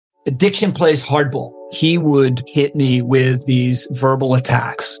Addiction plays hardball. He would hit me with these verbal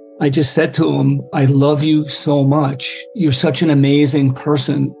attacks. I just said to him, I love you so much. You're such an amazing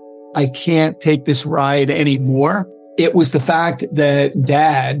person. I can't take this ride anymore. It was the fact that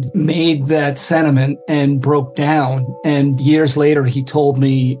Dad made that sentiment and broke down. And years later, he told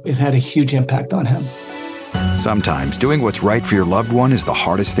me it had a huge impact on him. Sometimes doing what's right for your loved one is the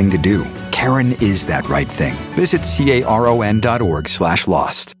hardest thing to do. Caron is that right thing. Visit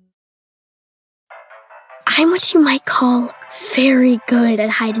caron.org/lost. I'm what you might call very good at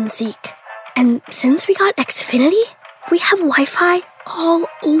hide and seek. And since we got Xfinity, we have Wi-Fi all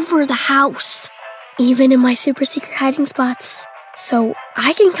over the house, even in my super secret hiding spots. So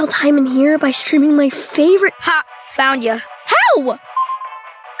I can kill time in here by streaming my favorite... Ha! Found you. How?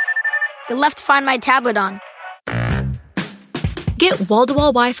 You left Find My tablet on. Get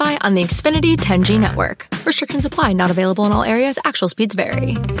wall-to-wall Wi-Fi on the Xfinity 10G network. Restrictions apply. Not available in all areas. Actual speeds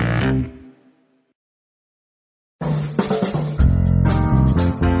vary.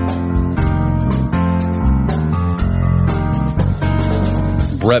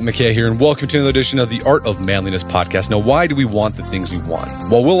 Brett McKay here, and welcome to another edition of the Art of Manliness podcast. Now, why do we want the things we want?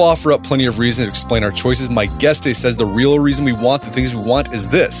 While we'll offer up plenty of reason to explain our choices, my guest today says the real reason we want the things we want is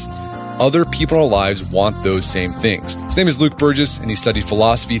this. Other people in our lives want those same things. His name is Luke Burgess, and he studied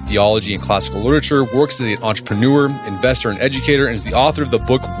philosophy, theology, and classical literature, works as an entrepreneur, investor, and educator, and is the author of the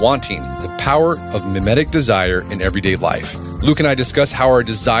book Wanting, The Power of Mimetic Desire in Everyday Life. Luke and I discuss how our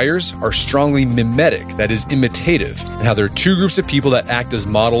desires are strongly mimetic, that is, imitative, and how there are two groups of people that act as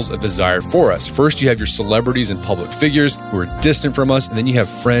models of desire for us. First, you have your celebrities and public figures who are distant from us, and then you have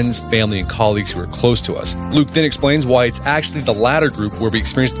friends, family, and colleagues who are close to us. Luke then explains why it's actually the latter group where we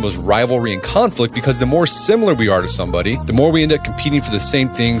experience the most rivalry and conflict, because the more similar we are to somebody, the more we end up competing for the same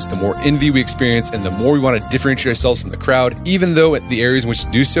things, the more envy we experience, and the more we want to differentiate ourselves from the crowd, even though the areas in which to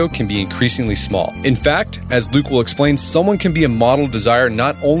do so can be increasingly small. In fact, as Luke will explain, someone can be a model of desire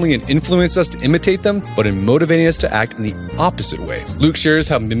not only in influence us to imitate them, but in motivating us to act in the opposite way. Luke shares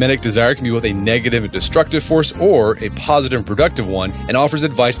how mimetic desire can be both a negative and destructive force or a positive and productive one, and offers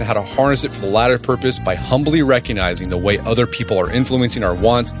advice on how to harness it for the latter purpose by humbly recognizing the way other people are influencing our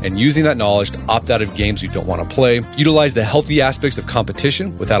wants and using that knowledge to opt out of games we don't want to play, utilize the healthy aspects of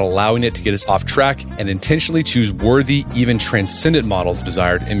competition without allowing it to get us off track, and intentionally choose worthy, even transcendent models of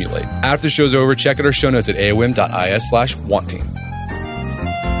desire to emulate. After the show's over, check out our show notes at aom.is/wanting.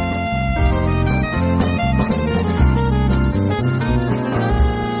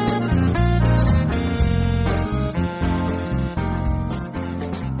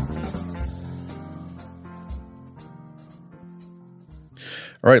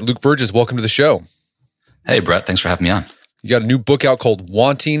 All right, Luke Burgess, welcome to the show. Hey, Brett. Thanks for having me on. You got a new book out called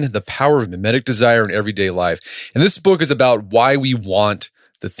Wanting, The Power of Mimetic Desire in Everyday Life. And this book is about why we want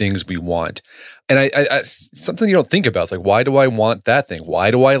the things we want. And I something you don't think about. It's like, why do I want that thing? Why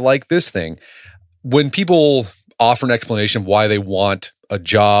do I like this thing? When people offer an explanation of why they want a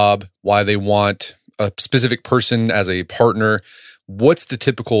job, why they want a specific person as a partner, what's the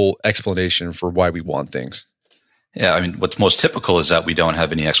typical explanation for why we want things? Yeah, I mean, what's most typical is that we don't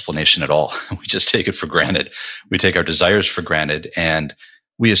have any explanation at all. We just take it for granted. We take our desires for granted, and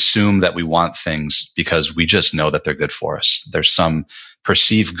we assume that we want things because we just know that they're good for us. There's some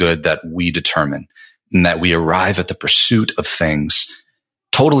perceived good that we determine, and that we arrive at the pursuit of things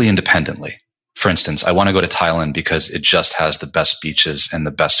totally independently. For instance, I want to go to Thailand because it just has the best beaches and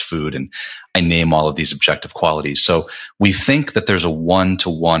the best food, and I name all of these objective qualities. So we think that there's a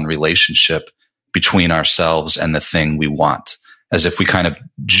one-to-one relationship between ourselves and the thing we want, as if we kind of,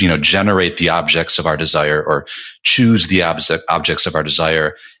 generate the objects of our desire or choose the objects of our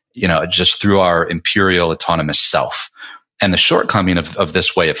desire, just through our imperial autonomous self. And the shortcoming of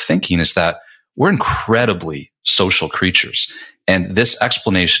this way of thinking is that we're incredibly social creatures. And this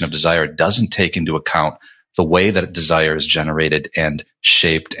explanation of desire doesn't take into account the way that desire is generated and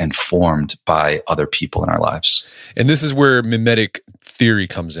shaped and formed by other people in our lives. And this is where mimetic theory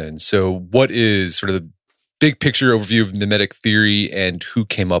comes in. So what is sort of the big picture overview of mimetic theory and who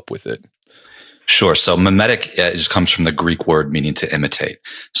came up with it? Sure. So mimetic just comes from the Greek word meaning to imitate.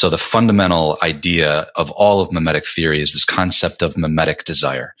 So the fundamental idea of all of mimetic theory is this concept of mimetic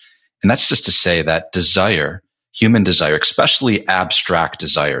desire. And that's just to say that desire, human desire, especially abstract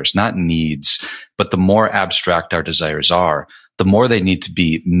desires, not needs, but the more abstract our desires are, the more they need to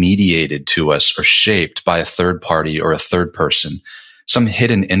be mediated to us or shaped by a third party or a third person, some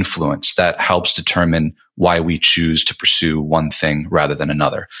hidden influence that helps determine why we choose to pursue one thing rather than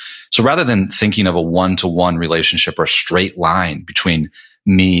another. So rather than thinking of a one-to-one relationship or a straight line between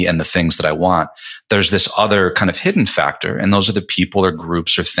me and the things that I want. There's this other kind of hidden factor, and those are the people or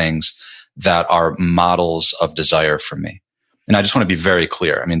groups or things that are models of desire for me. And I just want to be very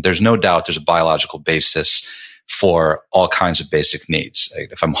clear. I mean, there's no doubt there's a biological basis for all kinds of basic needs.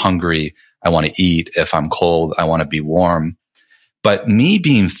 If I'm hungry, I want to eat. If I'm cold, I want to be warm. But me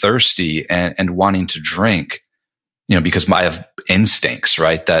being thirsty and wanting to drink, because I have instincts,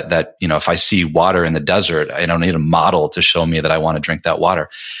 right? That, if I see water in the desert, I don't need a model to show me that I want to drink that water.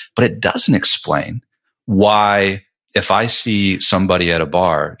 But it doesn't explain why, if I see somebody at a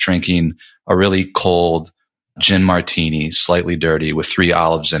bar drinking a really cold gin martini, slightly dirty with 3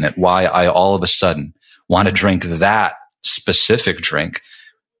 olives in it, why I all of a sudden want to drink that specific drink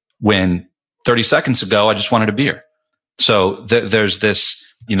when 30 seconds ago, I just wanted a beer. So there's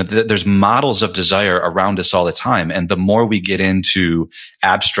this, there's models of desire around us all the time. And the more we get into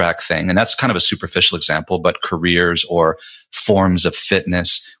abstract thing, and that's kind of a superficial example, but careers or forms of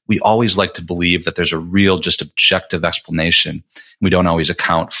fitness, we always like to believe that there's a real, just objective explanation. We don't always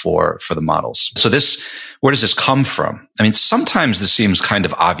account for the models. So where does this come from? I mean, sometimes this seems kind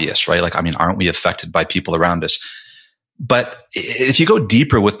of obvious, right? Like, aren't we affected by people around us? But if you go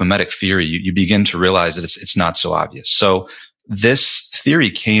deeper with mimetic theory, you begin to realize that it's not so obvious. So this theory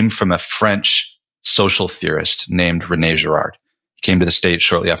came from a French social theorist named René Girard. He came to the States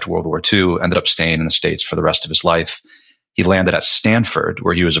shortly after World War II, ended up staying in the States for the rest of his life. He landed at Stanford,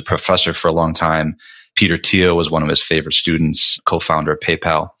 where he was a professor for a long time. Peter Thiel was one of his favorite students, co-founder of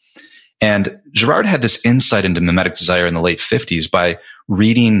PayPal. And Girard had this insight into mimetic desire in the late 50s by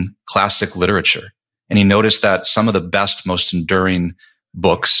reading classic literature. And he noticed that some of the best, most enduring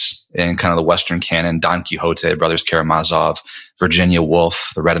books in kind of the Western canon, Don Quixote, Brothers Karamazov, Virginia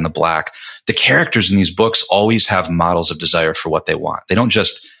Woolf, The Red and the Black, the characters in these books always have models of desire for what they want. They don't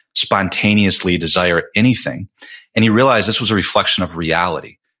just spontaneously desire anything. And he realized this was a reflection of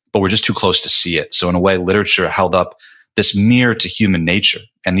reality, but we're just too close to see it. So in a way, literature held up this mirror to human nature.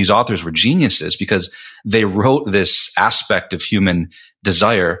 And these authors were geniuses because they wrote this aspect of human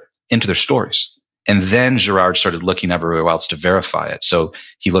desire into their stories. And then Girard started looking everywhere else to verify it. So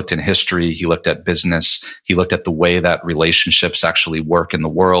he looked in history, he looked at business, he looked at the way that relationships actually work in the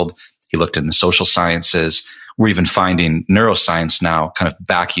world. He looked in the social sciences. We're even finding neuroscience now kind of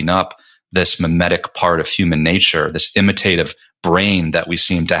backing up this mimetic part of human nature, this imitative brain that we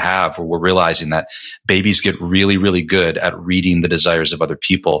seem to have, where we're realizing that babies get really, really good at reading the desires of other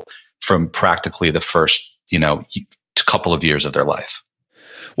people from practically the first, couple of years of their life.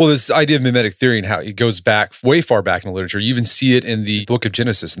 Well, this idea of mimetic theory and how it goes back way far back in the literature, you even see it in the book of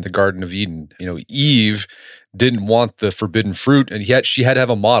Genesis, in the Garden of Eden. Eve didn't want the forbidden fruit, and yet she had to have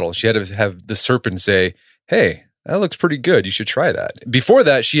a model. She had to have the serpent say, hey, that looks pretty good. You should try that. Before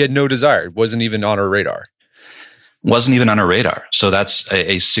that, she had no desire. It wasn't even on her radar. Wasn't even on her radar. So that's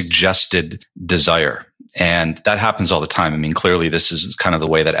a suggested desire. And that happens all the time. I mean, clearly this is kind of the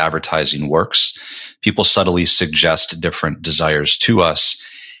way that advertising works. People subtly suggest different desires to us.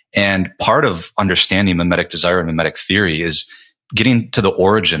 And part of understanding mimetic desire and mimetic theory is getting to the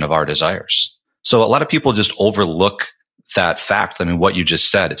origin of our desires. So a lot of people just overlook that fact. I mean, what you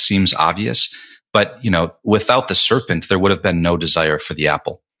just said, it seems obvious, but without the serpent, there would have been no desire for the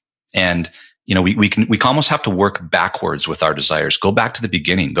apple. And we can almost have to work backwards with our desires. Go back to the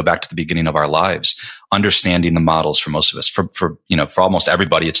beginning of our lives, understanding the models for most of us. For almost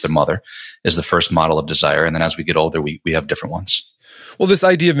everybody, it's their mother is the first model of desire. And then as we get older, we have different ones. Well, this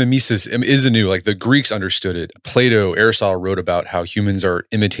idea of mimesis is anew. Like the Greeks understood it. Plato, Aristotle wrote about how humans are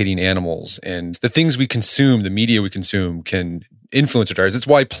imitating animals, and the things we consume, the media we consume, can influence our desires. That's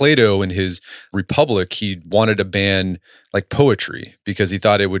why Plato in his Republic, he wanted to ban like poetry because he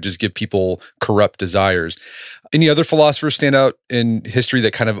thought it would just give people corrupt desires. Any other philosophers stand out in history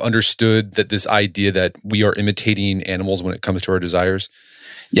that kind of understood that this idea that we are imitating animals when it comes to our desires?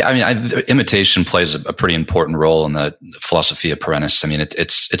 Yeah, I mean, imitation plays a pretty important role in the Philosophia Perennis. I mean,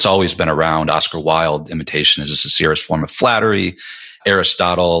 it's always been around. Oscar Wilde, imitation is the sincerest form of flattery.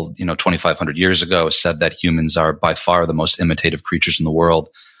 Aristotle, 2,500 years ago, said that humans are by far the most imitative creatures in the world.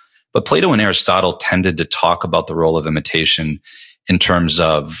 But Plato and Aristotle tended to talk about the role of imitation in terms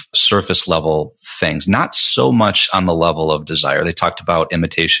of surface level things, not so much on the level of desire. They talked about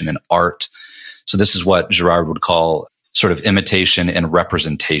imitation in art. So this is what Girard would call sort of imitation and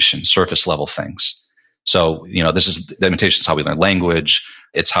representation, surface level things. So, this is the imitation is how we learn language.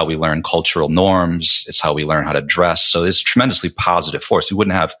 It's how we learn cultural norms. It's how we learn how to dress. So it's a tremendously positive force. We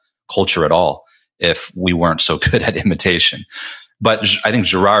wouldn't have culture at all if we weren't so good at imitation. But I think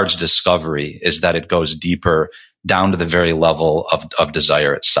Girard's discovery is that it goes deeper down to the very level of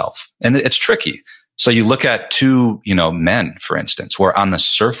desire itself. And it's tricky. So you look at two, men, for instance, where on the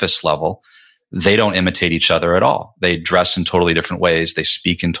surface level, they don't imitate each other at all. They dress in totally different ways. They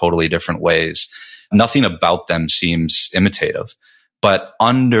speak in totally different ways. Nothing about them seems imitative. But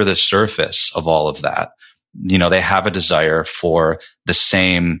under the surface of all of that, they have a desire for the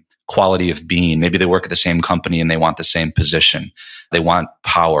same quality of being. Maybe they work at the same company and they want the same position. They want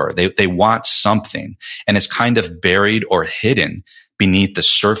power. They want something. And it's kind of buried or hidden beneath the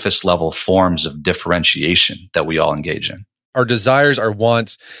surface level forms of differentiation that we all engage in. Our desires, our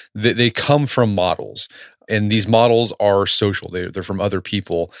wants, they come from models. And these models are social. They're from other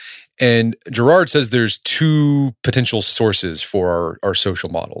people. And Girard says there's two potential sources for our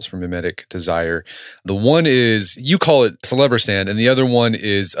social models for mimetic desire. The one is, you call it Celebristan, and the other one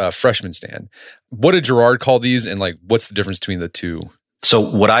is Freshmanstan. What did Girard call these, and what's the difference between the two? So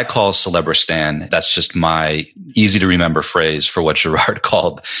what I call Celebristan, that's just my easy to remember phrase for what Girard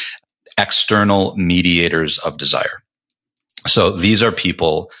called external mediators of desire. So these are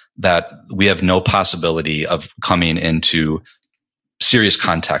people that we have no possibility of coming into serious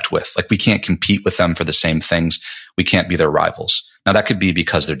contact with. We can't compete with them for the same things. We can't be their rivals. Now, that could be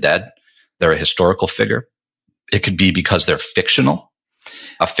because they're dead. They're a historical figure. It could be because they're a fictional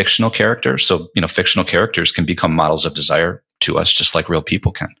character. So, fictional characters can become models of desire to us, just like real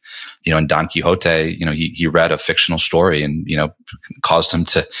people can. In Don Quixote, he read a fictional story and, caused him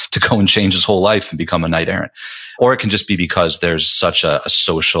to go and change his whole life and become a knight errant. Or it can just be because there's such a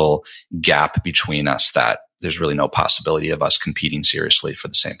social gap between us that there's really no possibility of us competing seriously for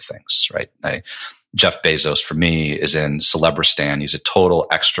the same things, right? Jeff Bezos, for me, is in Celebristan. He's a total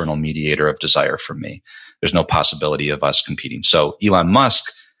external mediator of desire for me. There's no possibility of us competing. So Elon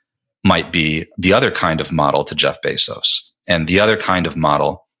Musk might be the other kind of model to Jeff Bezos. And the other kind of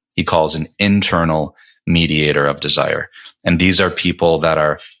model he calls an internal mediator of desire. And these are people that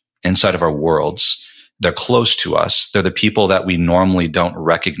are inside of our worlds. They're close to us. They're the people that we normally don't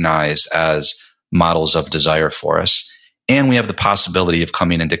recognize as models of desire for us. And we have the possibility of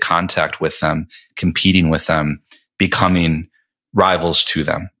coming into contact with them, competing with them, becoming rivals to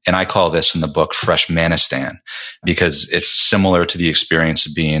them. And I call this in the book Freshmanistan, because it's similar to the experience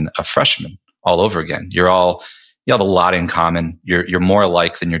of being a freshman all over again. You have a lot in common. You're more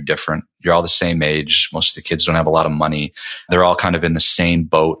alike than you're different. You're all the same age. Most of the kids don't have a lot of money. They're all kind of in the same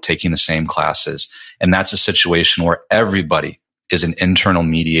boat, taking the same classes. And that's a situation where everybody is an internal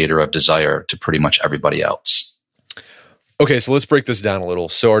mediator of desire to pretty much everybody else. Okay, so let's break this down a little.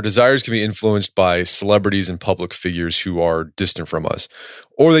 So our desires can be influenced by celebrities and public figures who are distant from us,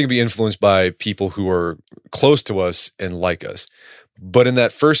 or they can be influenced by people who are close to us and like us. But in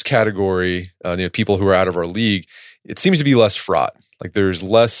that first category, people who are out of our league, it seems to be less fraught. There's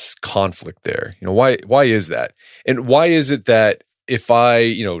less conflict there. Why is that? And why is it that if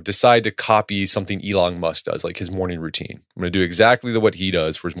I, decide to copy something Elon Musk does, like his morning routine, I'm going to do exactly what he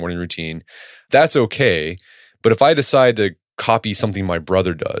does for his morning routine, that's okay. But if I decide to copy something my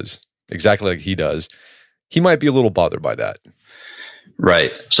brother does, exactly like he does, he might be a little bothered by that.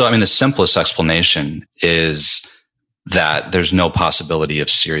 Right. So, the simplest explanation is that there's no possibility of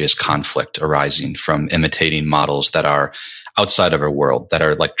serious conflict arising from imitating models that are outside of our world, that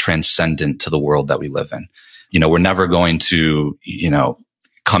are transcendent to the world that we live in. We're never going to,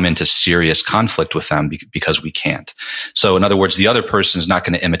 come into serious conflict with them because we can't. So in other words, the other person is not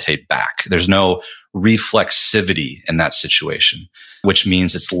going to imitate back. There's no reflexivity in that situation, which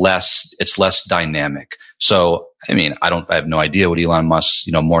means it's less dynamic. So, I have no idea what Elon Musk's,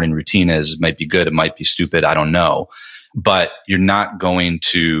 morning routine is. It might be good. It might be stupid. I don't know. But you're not going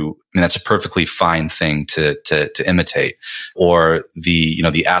to, that's a perfectly fine thing to imitate. Or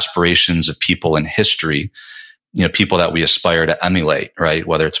the aspirations of people in history, people that we aspire to emulate, right?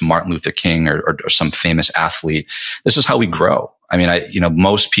 Whether it's Martin Luther King or some famous athlete. This is how we grow.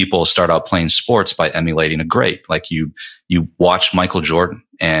 Most people start out playing sports by emulating a great. You watch Michael Jordan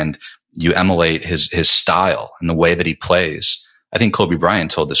and you emulate his style and the way that he plays. I think Kobe Bryant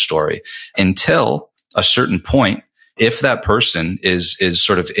told this story. Until a certain point, if that person is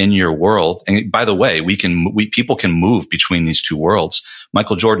sort of in your world, and by the way, people can move between these two worlds.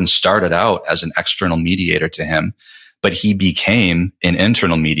 Michael Jordan started out as an external mediator to him, but he became an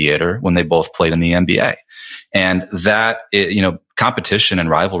internal mediator when they both played in the NBA. And that, competition and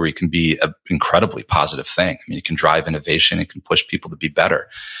rivalry can be an incredibly positive thing. It can drive innovation. It can push people to be better.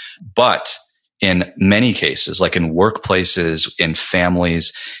 But in many cases, like in workplaces, in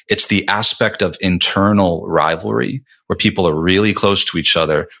families, it's the aspect of internal rivalry where people are really close to each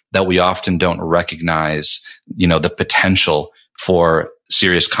other that we often don't recognize, the potential for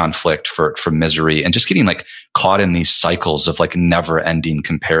serious conflict, for misery, and just getting like caught in these cycles of like never ending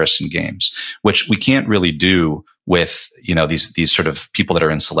comparison games, which we can't really do with, these sort of people that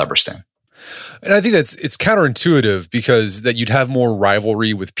are in Celebristan. And I think it's counterintuitive, because that you'd have more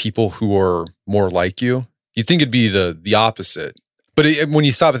rivalry with people who are more like you. You'd think it'd be the opposite. But when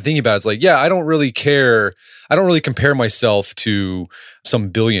you stop and think about it, it's like, yeah, I don't really care. I don't really compare myself to some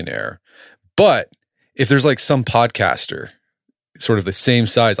billionaire. But if there's like some podcaster sort of the same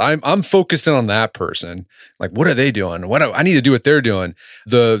size, I'm focused in on that person. Like, what are they doing? I need to do what they're doing.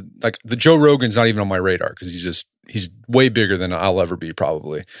 The Joe Rogan's not even on my radar, because he's way bigger than I'll ever be,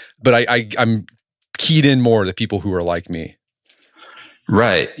 probably. But I'm keyed in more to people who are like me.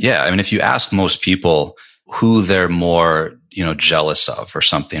 Right. Yeah. I mean, if you ask most people who they're more, jealous of or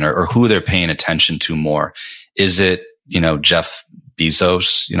something, or who they're paying attention to more, is it, Jeff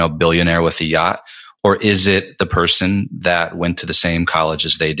Bezos, billionaire with a yacht? Or is it the person that went to the same college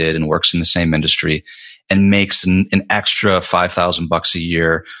as they did and works in the same industry and makes an extra $5,000 a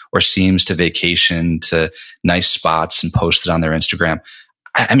year, or seems to vacation to nice spots and post it on their Instagram?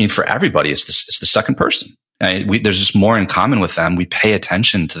 I mean, for everybody, it's the second person. There's just more in common with them. We pay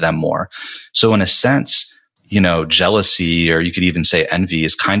attention to them more. So in a sense, jealousy, or you could even say envy,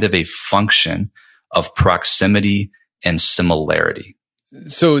 is kind of a function of proximity and similarity.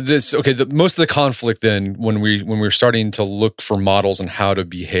 So most of the conflict then, when we're starting to look for models on how to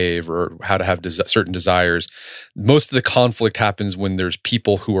behave or how to have certain desires, most of the conflict happens when there's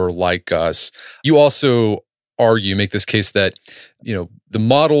people who are like us. You also make this case that, the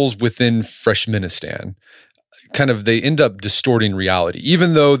models within Freshmanistan they end up distorting reality.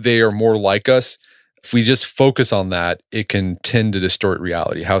 Even though they are more like us, if we just focus on that, it can tend to distort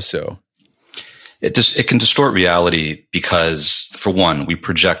reality. How so? It can distort reality because, for one, we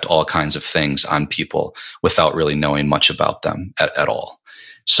project all kinds of things on people without really knowing much about them at all.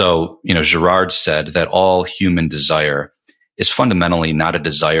 So, Girard said that all human desire is fundamentally not a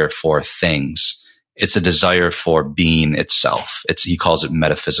desire for things. It's a desire for being itself. He calls it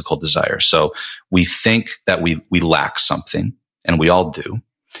metaphysical desire. So we think that we lack something, and we all do.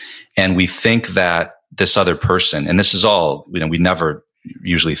 And we think that this other person, and this is all, we never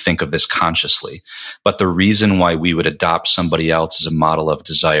usually think of this consciously, but the reason why we would adopt somebody else as a model of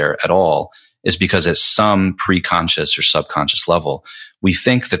desire at all is because at some pre-conscious or subconscious level, we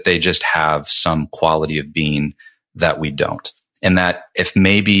think that they just have some quality of being that we don't. And that if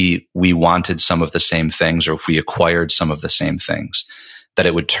maybe we wanted some of the same things, or if we acquired some of the same things, that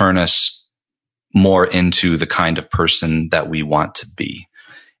it would turn us more into the kind of person that we want to be.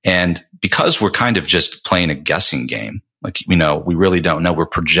 And because we're kind of just playing a guessing game, we really don't know. We're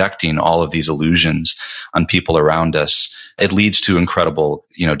projecting all of these illusions on people around us. It leads to incredible,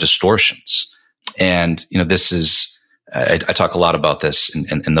 distortions. And, this is, I talk a lot about this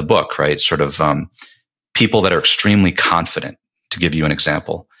in the book, right? Sort of, people that are extremely confident, to give you an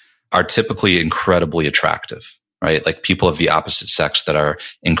example, are typically incredibly attractive, right? Like people of the opposite sex that are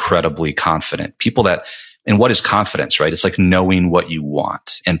incredibly confident. People that, and what is confidence, right? It's like knowing what you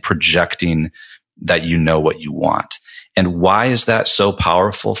want and projecting that you know what you want. And why is that so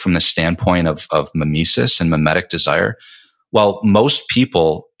powerful from the standpoint of mimesis and mimetic desire? Well, most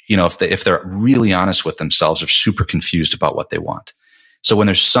people, if they're really honest with themselves, are super confused about what they want. So when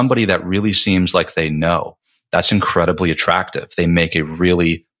there's somebody that really seems like they know, that's incredibly attractive. They make a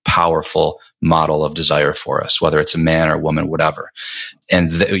really powerful model of desire for us, whether it's a man or a woman, whatever.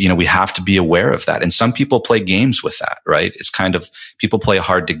 And, we have to be aware of that. And some people play games with that, right? It's kind of, people play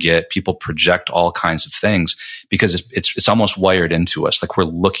hard to get, people project all kinds of things because it's almost wired into us. Like we're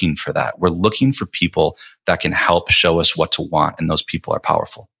looking for that. We're looking for people that can help show us what to want. And those people are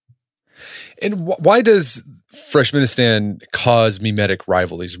powerful. And why does Freshmanistan cause mimetic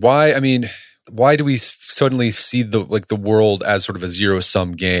rivalries? Why do we suddenly see the world as sort of a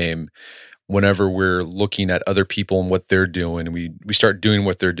zero-sum game whenever we're looking at other people and what they're doing, and we start doing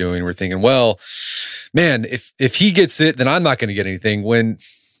what they're doing? We're thinking, well, man, if he gets it, then I'm not going to get anything, when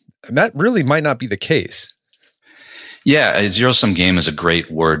that really might not be the case. Yeah, a zero-sum game is a great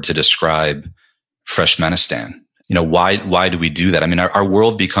word to describe Freshmanistan. Why do we do that? I mean, our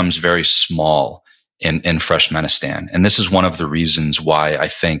world becomes very small in Freshmanistan. And this is one of the reasons why I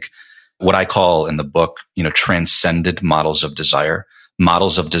think what I call in the book, transcendent models of desire.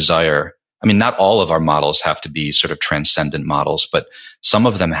 Models of desire. I mean, not all of our models have to be sort of transcendent models, but some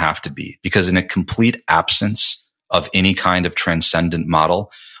of them have to be, because in a complete absence of any kind of transcendent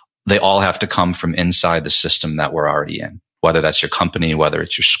model, they all have to come from inside the system that we're already in. Whether that's your company, whether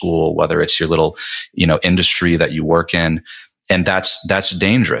it's your school, whether it's your little, industry that you work in. And that's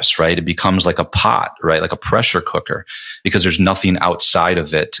dangerous, right? It becomes like a pot, right? Like a pressure cooker, because there's nothing outside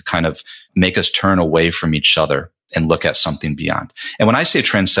of it to kind of make us turn away from each other and look at something beyond. And when I say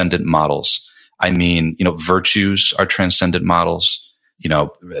transcendent models, I mean, virtues are transcendent models.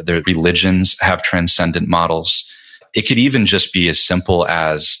 Their religions have transcendent models. It could even just be as simple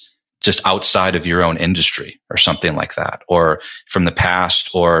as just outside of your own industry or something like that, or from the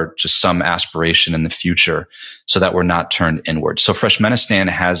past, or just some aspiration in the future, so that we're not turned inward. So Freshmanistan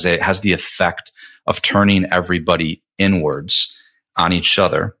has the effect of turning everybody inwards on each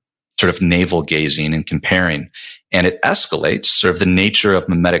other, sort of navel gazing and comparing. And it escalates. Sort of the nature of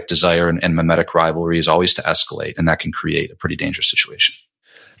mimetic desire and mimetic rivalry is always to escalate, and that can create a pretty dangerous situation.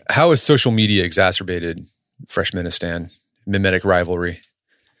 How has social media exacerbated Freshmanistan, mimetic rivalry?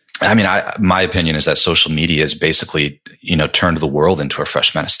 I mean, my opinion is that social media is basically, turned the world into a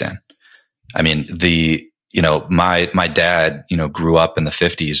Freshmanistan. I mean, my dad, grew up in the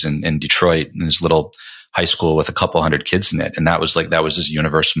 50s in Detroit in his little high school with a couple hundred kids in it. And that was his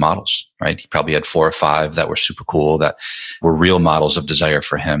universe of models, right? He probably had 4 or 5 that were super cool, that were real models of desire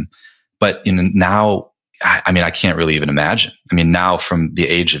for him. But now, I mean, I can't really even imagine. I mean, now from the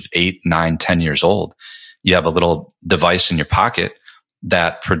age of 8, 9, 10 years old, you have a little device in your pocket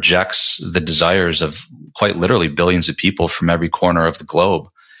that projects the desires of quite literally billions of people from every corner of the globe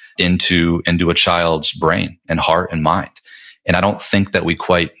into a child's brain and heart and mind. And I don't think that we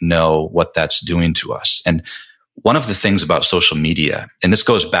quite know what that's doing to us. And one of the things about social media, and this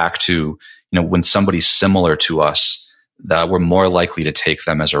goes back to, when somebody's similar to us, that we're more likely to take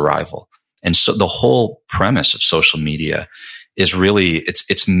them as a rival. And so the whole premise of social media is really,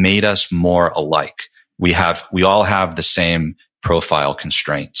 it's made us more alike. We all have the same profile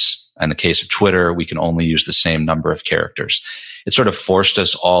constraints. In the case of Twitter, we can only use the same number of characters. It sort of forced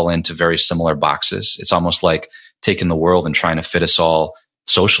us all into very similar boxes. It's almost like taking the world and trying to fit us all,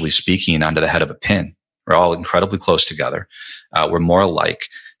 socially speaking, onto the head of a pin. We're all incredibly close together. We're more alike.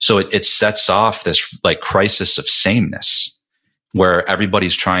 So it sets off this like crisis of sameness, where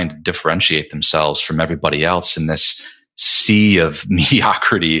everybody's trying to differentiate themselves from everybody else in this sea of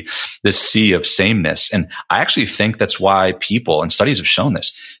mediocrity, this sea of sameness. And I actually think that's why people, and studies have shown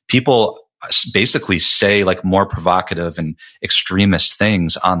this, people basically say like more provocative and extremist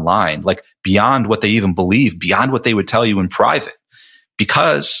things online, like beyond what they even believe, beyond what they would tell you in private,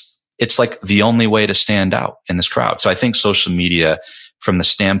 because it's like the only way to stand out in this crowd. So I think social media, from the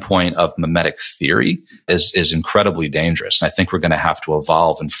standpoint of mimetic theory, is incredibly dangerous. And I think we're going to have to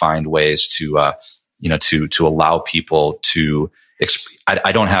evolve and find ways to allow people to.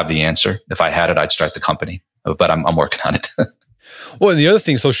 I don't have the answer. If I had it, I'd start the company, but I'm working on it. Well, and the other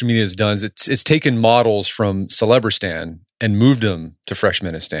thing social media has done is it's taken models from Celebristan and moved them to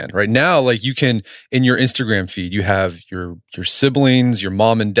Freshmanistan. Right now, like you can, in your Instagram feed, you have your siblings, your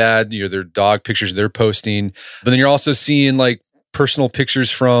mom and dad, their dog pictures they're posting, but then you're also seeing like personal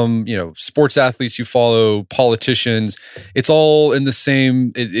pictures from, sports athletes you follow, politicians. It's all in the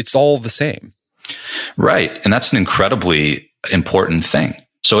same, it's all the same. Right. And that's an incredibly important thing.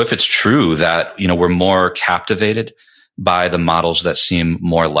 So if it's true that, we're more captivated by the models that seem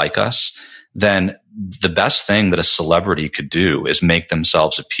more like us, then the best thing that a celebrity could do is make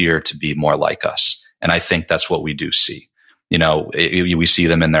themselves appear to be more like us. And I think that's what we do see. We see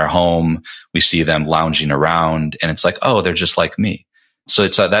them in their home, we see them lounging around, and it's like, oh, they're just like me. So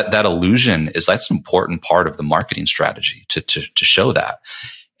it's that illusion that's an important part of the marketing strategy to show that.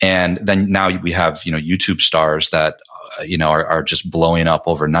 And then now we have, YouTube stars that, are just blowing up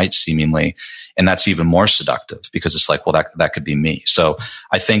overnight seemingly. And that's even more seductive because it's like, well, that could be me. So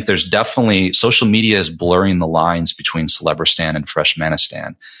I think there's definitely, social media is blurring the lines between Celebristan and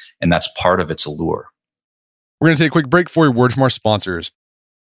Freshmanistan. And that's part of its allure. We're going to take a quick break for a word from our sponsors.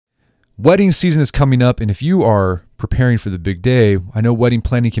 Wedding season is coming up, and if you are preparing for the big day, I know wedding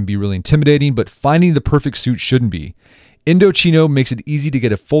planning can be really intimidating, but finding the perfect suit shouldn't be. Indochino makes it easy to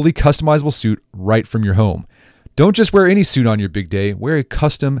get a fully customizable suit right from your home. Don't just wear any suit on your big day, wear a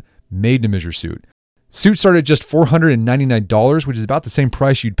custom made-to-measure suit. Suits start at just $499, which is about the same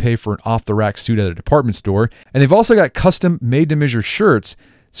price you'd pay for an off-the-rack suit at a department store, and they've also got custom made-to-measure shirts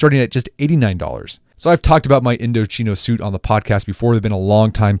starting at just $89. So I've talked about my Indochino suit on the podcast before. They've been a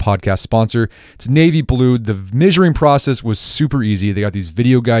long-time podcast sponsor. It's navy blue. The measuring process was super easy. They got these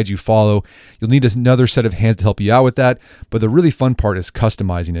video guides you follow. You'll need another set of hands to help you out with that. But the really fun part is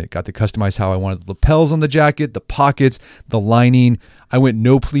customizing it. Got to customize how I wanted the lapels on the jacket, the pockets, the lining. I went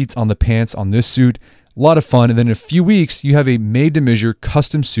no pleats on the pants on this suit. A lot of fun. And then in a few weeks, you have a made-to-measure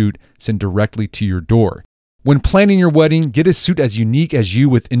custom suit sent directly to your door. When planning your wedding, get a suit as unique as you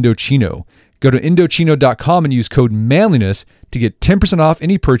with Indochino. Go to Indochino.com and use code manliness to get 10% off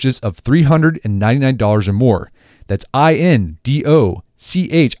any purchase of $399 or more. That's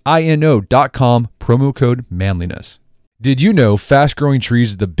INDOCHINO.com, promo code manliness. Did you know Fast Growing Trees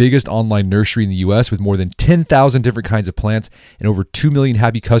is the biggest online nursery in the US with more than 10,000 different kinds of plants and over 2 million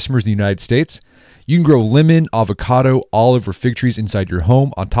happy customers in the United States? You can grow lemon, avocado, olive, or fig trees inside your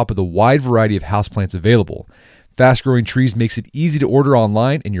home on top of the wide variety of houseplants available. Fast Growing Trees makes it easy to order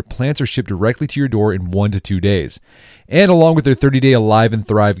online, and your plants are shipped directly to your door in 1 to 2 days. And along with their 30-day Alive and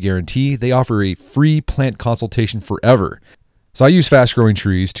Thrive guarantee, they offer a free plant consultation forever. So I use Fast Growing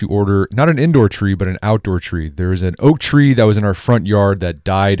Trees to order not an indoor tree, but an outdoor tree. There is an oak tree that was in our front yard that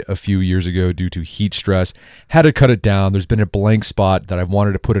died a few years ago due to heat stress. Had to cut it down. There's been a blank spot that I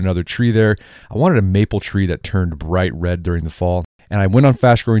wanted to put another tree there. I wanted a maple tree that turned bright red during the fall. And I went on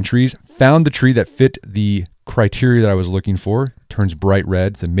Fast Growing Trees, found the tree that fit the criteria that I was looking for. Turns bright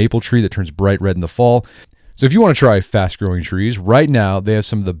red. It's a maple tree that turns bright red in the fall. So if you want to try Fast Growing Trees, right now they have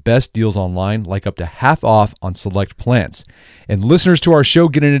some of the best deals online, like up to half off on select plants. And listeners to our show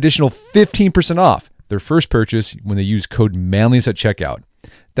get an additional 15% off their first purchase when they use code manliness at checkout.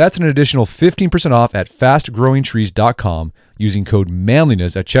 That's an additional 15% off at fastgrowingtrees.com using code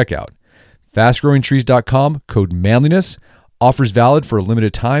manliness at checkout. Fastgrowingtrees.com, code manliness. Offers valid for a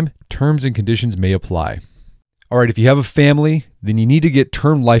limited time. Terms and conditions may apply. All right, if you have a family, then you need to get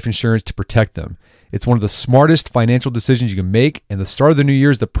term life insurance to protect them. It's one of the smartest financial decisions you can make, and the start of the new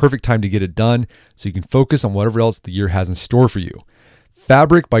year is the perfect time to get it done so you can focus on whatever else the year has in store for you.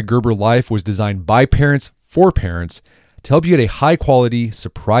 Fabric by Gerber Life was designed by parents for parents to help you get a high-quality,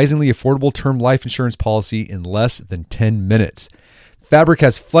 surprisingly affordable term life insurance policy in less than 10 minutes. Fabric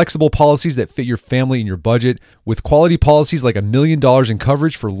has flexible policies that fit your family and your budget, with quality policies like $1 million in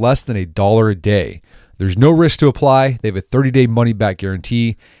coverage for less than $1 a day. There's no risk to apply. They have a 30-day money-back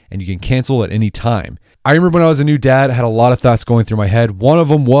guarantee, and you can cancel at any time. I remember when I was a new dad, I had a lot of thoughts going through my head. One of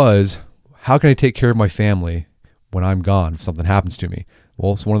them was, how can I take care of my family when I'm gone, if something happens to me?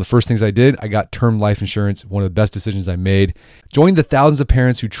 Well, so one of the first things I did, I got term life insurance, one of the best decisions I made. Join the thousands of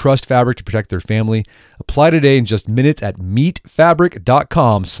parents who trust Fabric to protect their family. Apply today in just minutes at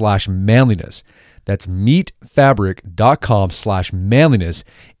meetfabric.com/manliness. That's meetfabric.com/manliness.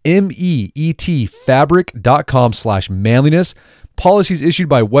 MEET fabric.com/manliness. Policies issued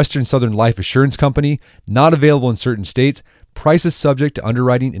by Western Southern Life Assurance Company, not available in certain states. Prices subject to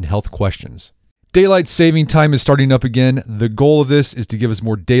underwriting and health questions. Daylight saving time is starting up again. The goal of this is to give us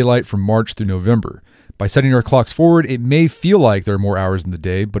more daylight from March through November. By setting our clocks forward, it may feel like there are more hours in the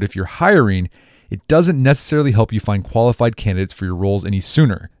day, but if you're hiring, it doesn't necessarily help you find qualified candidates for your roles any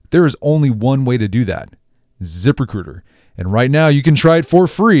sooner. There is only one way to do that: ZipRecruiter. And right now you can try it for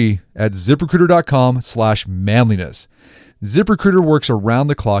free at ZipRecruiter.com/manliness. ZipRecruiter works around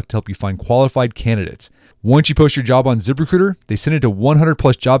the clock to help you find qualified candidates. Once you post your job on ZipRecruiter, they send it to 100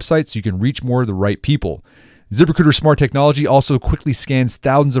 plus job sites so you can reach more of the right people. ZipRecruiter's smart technology also quickly scans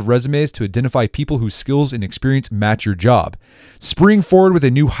thousands of resumes to identify people whose skills and experience match your job. Spring forward with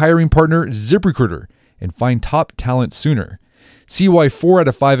a new hiring partner, ZipRecruiter, and find top talent sooner. See why 4 out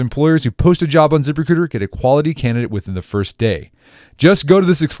of 5 employers who post a job on ZipRecruiter get a quality candidate within the first day. Just go to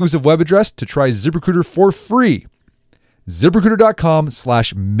this exclusive web address to try ZipRecruiter for free.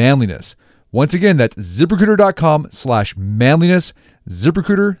 ZipRecruiter.com/manliness. Once again, that's ZipRecruiter.com/manliness.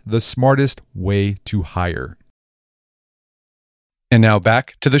 ZipRecruiter, the smartest way to hire. And now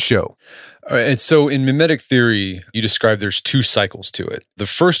back to the show. All right, and so in mimetic theory, you describe there's 2 cycles to it. The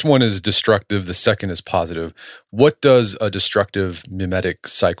first one is destructive, the second is positive. What does a destructive mimetic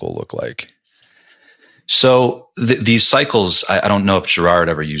cycle look like? So these cycles, I don't know if Girard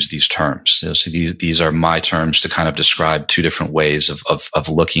ever used these terms. So these are my terms to kind of describe 2 different ways of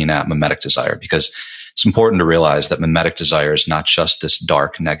looking at mimetic desire, because it's important to realize that mimetic desire is not just this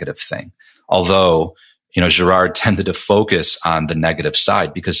dark negative thing. Although, Girard tended to focus on the negative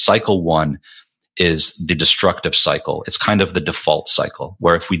side, because cycle 1 is the destructive cycle. It's kind of the default cycle,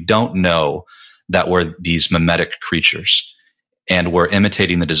 where if we don't know that we're these mimetic creatures and we're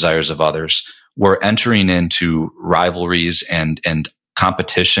imitating the desires of others, we're entering into rivalries and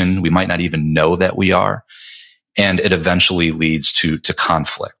competition. We might not even know that we are. And it eventually leads to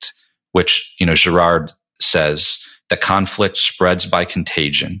conflict, which, Girard says that conflict spreads by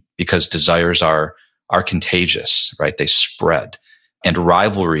contagion, because desires are contagious, right? They spread. And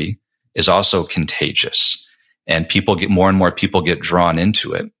rivalry is also contagious. And more and more people get drawn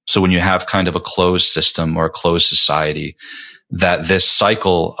into it. So when you have kind of a closed system or a closed society, that this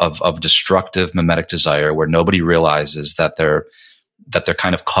cycle of destructive mimetic desire, where nobody realizes that they're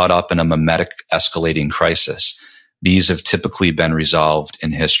kind of caught up in a mimetic escalating crisis, these have typically been resolved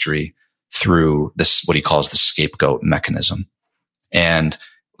in history through this, what he calls the scapegoat mechanism. And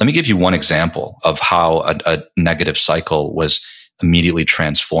let me give you one example of how a negative cycle was immediately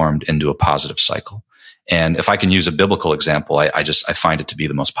transformed into a positive cycle. And if I can use a biblical example, I find it to be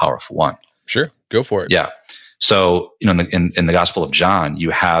the most powerful one. Sure. Go for it. Yeah. So, in the Gospel of John,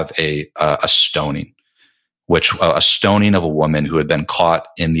 you have a stoning, a stoning of a woman who had been caught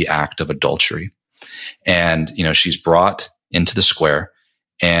in the act of adultery. And, she's brought into the square,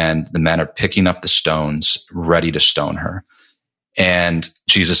 and the men are picking up the stones, ready to stone her. And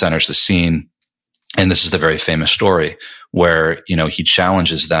Jesus enters the scene. And this is the very famous story where, he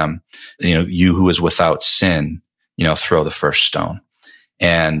challenges them, you who is without sin, throw the first stone.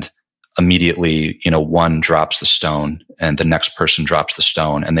 And immediately, one drops the stone and the next person drops the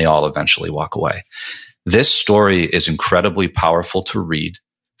stone, and they all eventually walk away. This story is incredibly powerful to read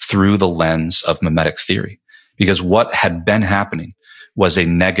through the lens of mimetic theory, because what had been happening was a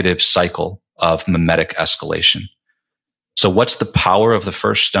negative cycle of mimetic escalation. So what's the power of the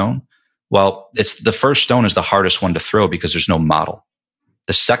first stone? Well, the first stone is the hardest one to throw because there's no model.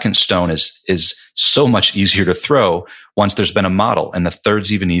 The second stone is so much easier to throw once there's been a model, and the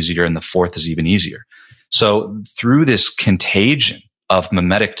third's even easier, and the fourth is even easier. So through this contagion of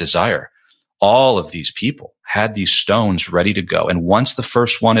mimetic desire, all of these people had these stones ready to go. And once the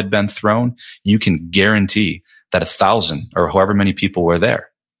first one had been thrown, you can guarantee that 1,000 or however many people were there,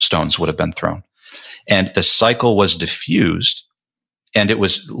 stones would have been thrown. And the cycle was diffused, and it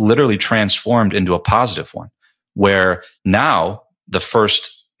was literally transformed into a positive one, where now the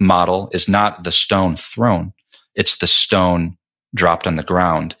first model is not the stone thrown, it's the stone dropped on the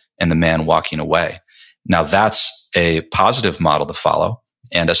ground and the man walking away. Now that's a positive model to follow,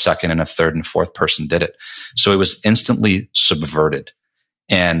 and a second and a third and fourth person did it. So it was instantly subverted.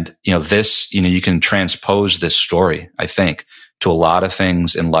 And, this, you can transpose this story, I think, to a lot of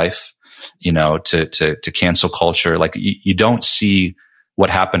things in life, to cancel culture. Like you don't see what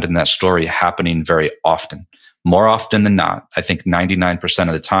happened in that story happening very often. More often than not, I think 99%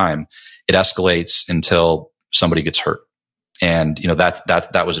 of the time, it escalates until somebody gets hurt. And,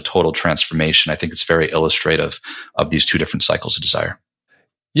 that was a total transformation. I think it's very illustrative of these two different cycles of desire.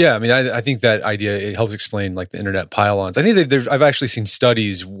 Yeah, I mean, I think that idea, it helps explain like the internet pile-ons. I think I've actually seen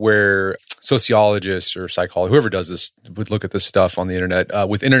studies where sociologists or psychologists, whoever does this, would look at this stuff on the internet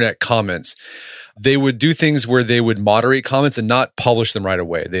with internet comments. They would do things where they would moderate comments and not publish them right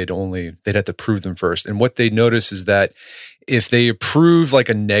away. They'd have to prove them first. And what they notice is that if they approve like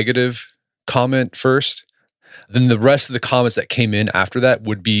a negative comment first, then the rest of the comments that came in after that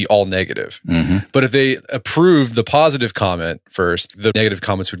would be all negative. Mm-hmm. But if they approved the positive comment first, the negative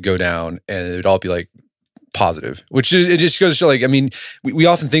comments would go down and it would all be like positive, which is, it just goes to show, like, I mean, we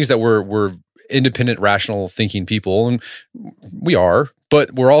often think that we're independent, rational thinking people, and we are,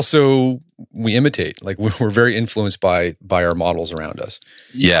 but we imitate. Like we're very influenced by our models around us.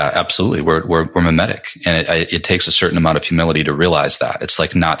 Yeah, absolutely. We're mimetic, and it takes a certain amount of humility to realize that. It's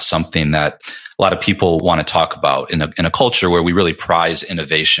like not something that a lot of people want to talk about in a culture where we really prize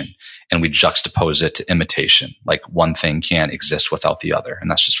innovation and we juxtapose it to imitation. Like one thing can't exist without the other, and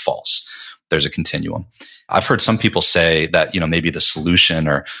that's just false. There's a continuum. I've heard some people say that, maybe the solution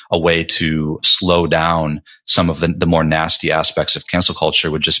or a way to slow down some of the more nasty aspects of cancel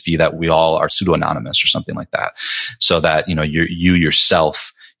culture would just be that we all are pseudo-anonymous or something like that. So that, you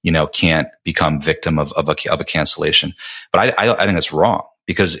yourself, can't become victim of a cancellation. But I think that's wrong,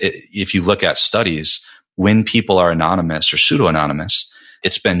 because if you look at studies, when people are anonymous or pseudo-anonymous,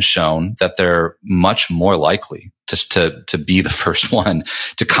 it's been shown that they're much more likely to be the first one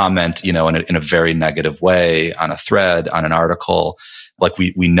to comment, in a very negative way on a thread, on an article. Like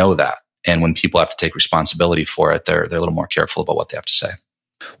we know that. And when people have to take responsibility for it, they're a little more careful about what they have to say.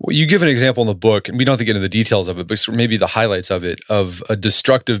 Well, you give an example in the book, and we don't have to get into the details of it, but maybe the highlights of it, of a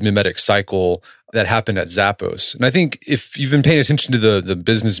destructive mimetic cycle that happened at Zappos. And I think if you've been paying attention to the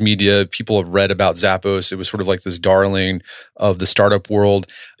business media, people have read about Zappos. It was sort of like this darling of the startup world.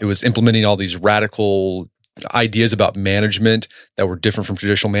 It was implementing all these radical ideas about management that were different from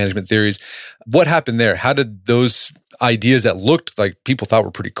traditional management theories. What happened there? How did those ideas that looked like people thought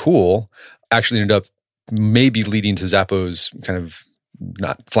were pretty cool actually ended up maybe leading to Zappos kind of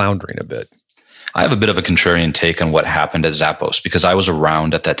not floundering a bit? I have a bit of a contrarian take on what happened at Zappos, because I was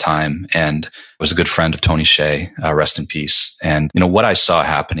around at that time and was a good friend of Tony Hsieh, rest in peace. And, what I saw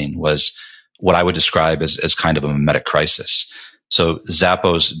happening was what I would describe as kind of a mimetic crisis. So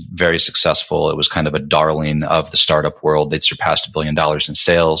Zappos, very successful. It was kind of a darling of the startup world. They'd surpassed $1 billion in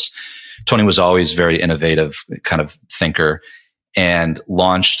sales. Tony was always very innovative kind of thinker. and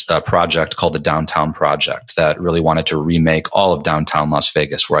launched a project called the Downtown Project that really wanted to remake all of downtown Las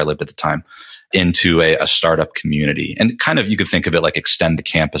Vegas, where I lived at the time, into a startup community. And kind of, you could think of it like extend the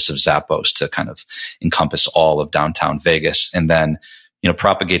campus of Zappos to kind of encompass all of downtown Vegas, and then,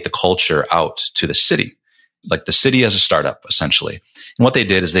 propagate the culture out to the city, like the city as a startup, essentially. And what they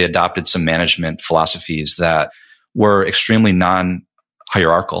did is they adopted some management philosophies that were extremely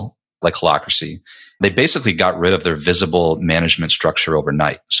non-hierarchical, like holacracy. They basically got rid of their visible management structure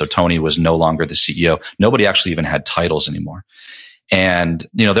overnight. So Tony was no longer the CEO. Nobody actually even had titles anymore. And,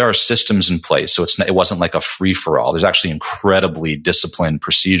 there are systems in place. So it wasn't like a free for all. There's actually incredibly disciplined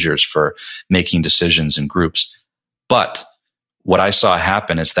procedures for making decisions in groups. But what I saw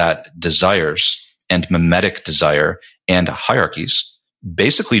happen is that desires and mimetic desire and hierarchies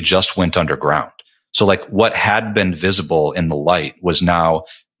basically just went underground. So like what had been visible in the light was now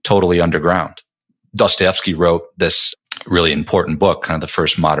totally underground. Dostoevsky wrote this really important book, kind of the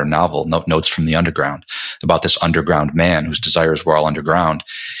first modern novel, Notes from the Underground, about this underground man whose desires were all underground.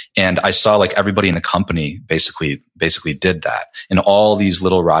 And I saw like everybody in the company basically did that. And all these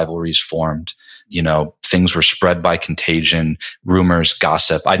little rivalries formed. Things were spread by contagion, rumors,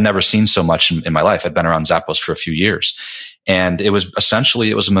 gossip. I'd never seen so much in my life. I'd been around Zappos for a few years. And it was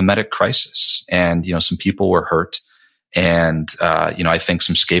a mimetic crisis. And, some people were hurt. And, I think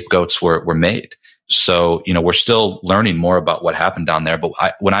some scapegoats were made. So, we're still learning more about what happened down there. But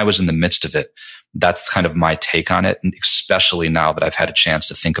when I was in the midst of it, that's kind of my take on it. And especially now that I've had a chance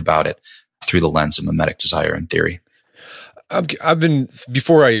to think about it through the lens of mimetic desire and theory.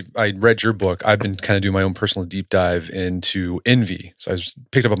 Before I read your book, I've been kind of doing my own personal deep dive into envy. So I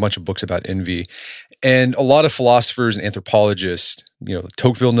picked up a bunch of books about envy. And a lot of philosophers and anthropologists,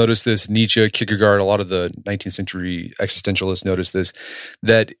 Tocqueville noticed this, Nietzsche, Kierkegaard, a lot of the 19th century existentialists noticed this,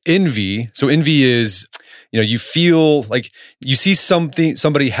 that envy is, you feel like you see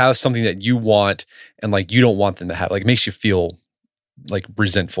somebody have something that you want and like you don't want them to have, like it makes you feel like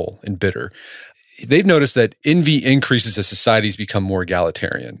resentful and bitter. They've noticed that envy increases as societies become more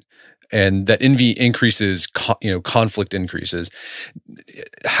egalitarian, and that envy increases, conflict increases.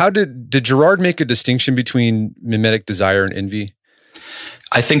 How did Girard make a distinction between mimetic desire and envy?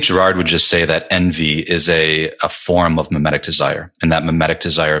 I think Girard would just say that envy is a form of mimetic desire, and that mimetic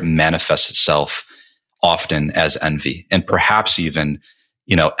desire manifests itself often as envy. And perhaps even,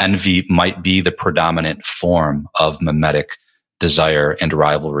 envy might be the predominant form of mimetic desire and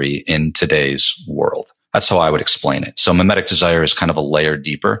rivalry in today's world. That's how I would explain it. So mimetic desire is kind of a layer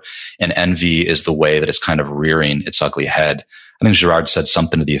deeper, and envy is the way that it's kind of rearing its ugly head. I think Girard said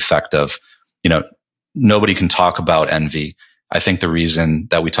something to the effect of, nobody can talk about envy. I think the reason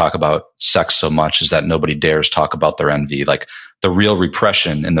that we talk about sex so much is that nobody dares talk about their envy. Like the real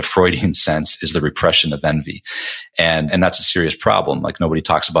repression in the Freudian sense is the repression of envy. And that's a serious problem. Like nobody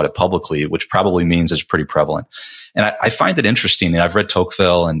talks about it publicly, which probably means it's pretty prevalent. And I find it interesting. And I've read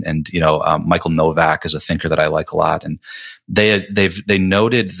Tocqueville and Michael Novak is a thinker that I like a lot. And they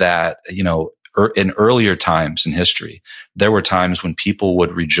noted that, in earlier times in history, there were times when people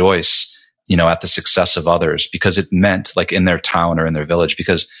would rejoice at the success of others because it meant, like in their town or in their village,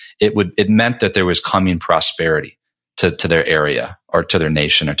 because it meant that there was coming prosperity to their area or to their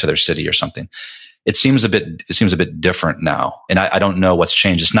nation or to their city or something. It seems a bit different now. And I don't know what's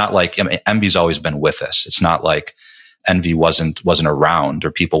changed. It's not like, envy's always been with us. It's not like envy wasn't around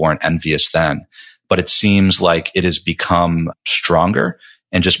or people weren't envious then, but it seems like it has become stronger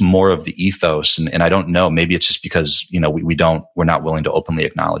and just more of the ethos. And I don't know, maybe it's just because, we're not willing to openly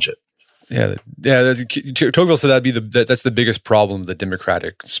acknowledge it. Yeah. Tocqueville said that's the biggest problem of the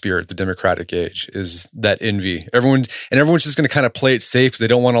democratic spirit, the democratic age, is that envy. Everyone's just going to kind of play it safe because they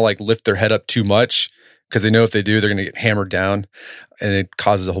don't want to like lift their head up too much because they know if they do, they're going to get hammered down, and it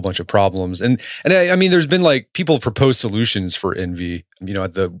causes a whole bunch of problems. And I mean, there's been like people propose solutions for envy.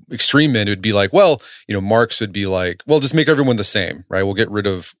 At the extreme end, it would be like, well, Marx would be like, well, just make everyone the same, right? We'll get rid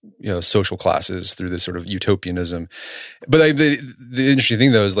of social classes through this sort of utopianism. But the interesting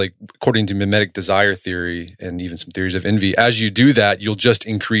thing though is like, according to mimetic desire theory and even some theories of envy, as you do that, you'll just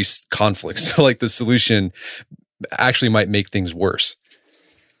increase conflict. So like the solution actually might make things worse.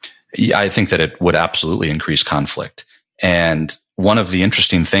 Yeah, I think that it would absolutely increase conflict. And one of the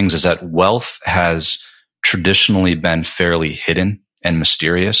interesting things is that wealth has traditionally been fairly hidden and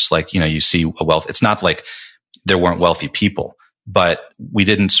mysterious. Like, you see a wealth, it's not like there weren't wealthy people, but we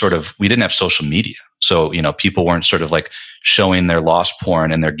didn't have social media. So, people weren't sort of like showing their lost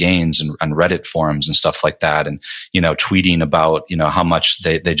porn and their gains and Reddit forums and stuff like that. And, tweeting about, how much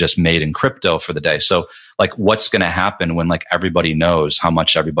they just made in crypto for the day. So like what's going to happen when like everybody knows how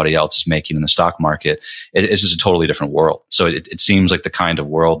much everybody else is making in the stock market? It's just a totally different world. So it seems like the kind of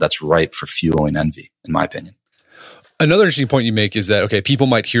world that's ripe for fueling envy, in my opinion. Another interesting point you make is that, okay, people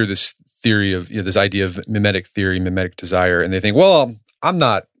might hear this theory of, this idea of mimetic theory, mimetic desire, and they think, well, I'm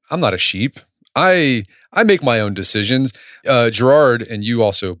not a sheep. I make my own decisions. Gerard, and you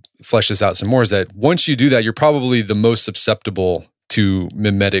also flesh this out some more, is that once you do that, you're probably the most susceptible to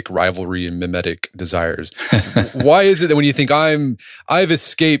mimetic rivalry and mimetic desires. Why is it that when you think I've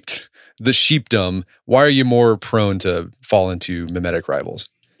escaped the sheepdom, why are you more prone to fall into mimetic rivals?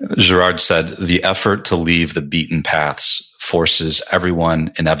 Gerard said, the effort to leave the beaten paths forces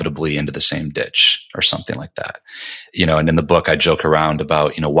everyone inevitably into the same ditch, or something like that. And in the book, I joke around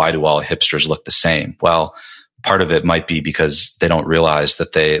about, why do all hipsters look the same? Well, part of it might be because they don't realize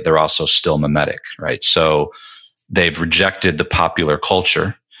that they're also still mimetic, right? So they've rejected the popular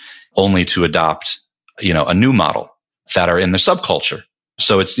culture only to adopt, a new model that are in the subculture.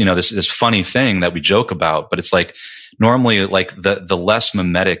 So it's, this funny thing that we joke about, but it's like, normally like the less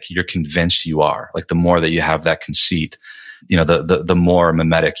mimetic you're convinced you are, like the more that you have that conceit, the more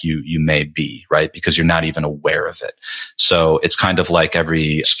mimetic you may be, right? Because you're not even aware of it. So it's kind of like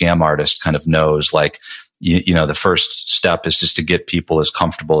every scam artist kind of knows, like, the first step is just to get people as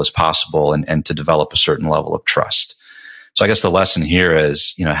comfortable as possible and to develop a certain level of trust. So I guess the lesson here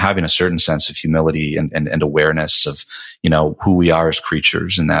is, having a certain sense of humility and awareness of, who we are as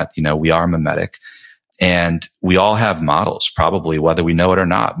creatures, and that, we are mimetic. And we all have models, probably, whether we know it or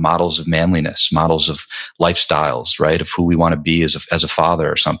not, models of manliness, models of lifestyles, right? Of who we want to be as a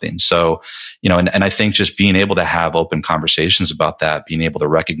father or something. So, and I think just being able to have open conversations about that, being able to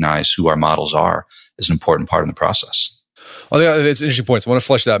recognize who our models are, is an important part in the process. I think that's an interesting point. So I want to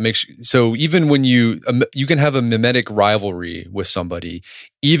flesh that out. So even when you can have a mimetic rivalry with somebody,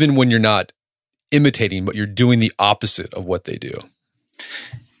 even when you're not imitating, but you're doing the opposite of what they do.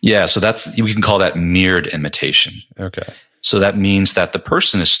 Yeah, so we can call that mirrored imitation. Okay. So that means that the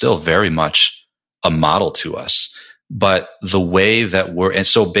person is still very much a model to us, but the way that and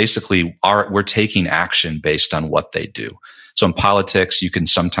so basically we're taking action based on what they do. So in politics, you could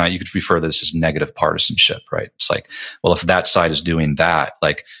refer to this as negative partisanship, right? It's like, well, if that side is doing that,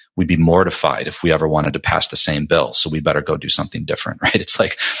 like we'd be mortified if we ever wanted to pass the same bill. So we better go do something different, right? It's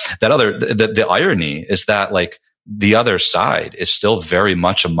like the irony is that like, the other side is still very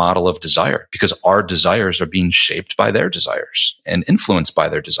much a model of desire, because our desires are being shaped by their desires and influenced by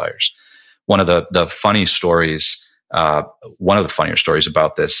their desires. One of the funny stories, one of the funnier stories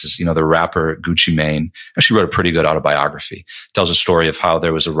about this is, the rapper Gucci Mane actually wrote a pretty good autobiography. Tells a story of how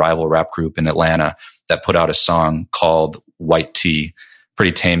there was a rival rap group in Atlanta that put out a song called White Tee,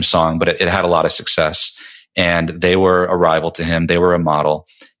 pretty tame song, but it had a lot of success. And they were a rival to him. They were a model.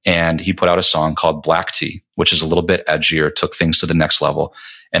 And he put out a song called Black Tee, which is a little bit edgier, took things to the next level.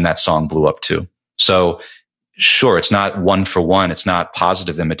 And that song blew up too. So sure, it's not one for one. It's not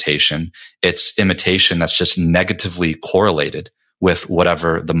positive imitation. It's imitation that's just negatively correlated with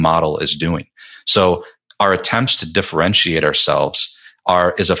whatever the model is doing. So our attempts to differentiate ourselves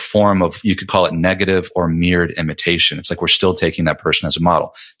is a form of, you could call it negative or mirrored imitation. It's like we're still taking that person as a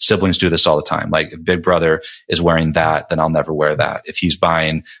model. Siblings do this all the time. Like if Big Brother is wearing that, then I'll never wear that. If he's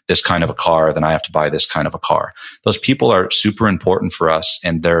buying this kind of a car, then I have to buy this kind of a car. Those people are super important for us,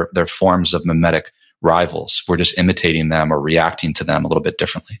 and they're forms of mimetic rivals. We're just imitating them or reacting to them a little bit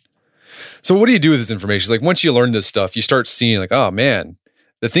differently. So what do you do with this information? Like once you learn this stuff, you start seeing like, oh man,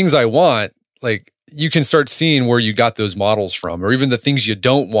 the things I want, like you can start seeing where you got those models from, or even the things you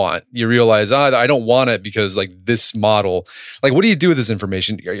don't want. You realize, I don't want it because like this model. Like, what do you do with this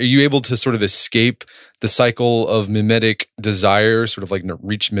information? Are you able to sort of escape the cycle of mimetic desire, sort of like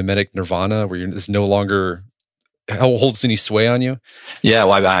reach mimetic nirvana, where it's no longer holds any sway on you? Yeah,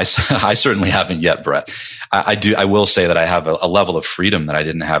 well, I certainly haven't yet, Brett. I will say that I have a level of freedom that I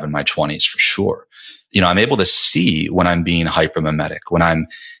didn't have in my 20s for sure. I'm able to see when I'm being hypermimetic, when I'm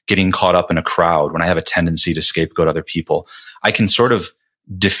getting caught up in a crowd, when I have a tendency to scapegoat other people. I can sort of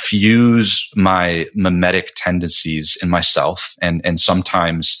diffuse my mimetic tendencies in myself and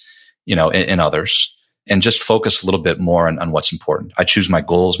sometimes, in others, and just focus a little bit more on what's important. I choose my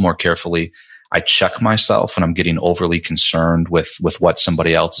goals more carefully. I check myself when I'm getting overly concerned with what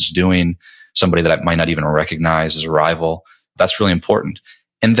somebody else is doing, somebody that I might not even recognize as a rival. That's really important.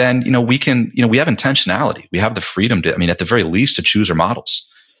 And then, we have intentionality. We have the freedom to, at the very least, to choose our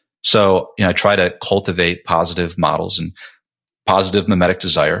models. So, I try to cultivate positive models. And positive mimetic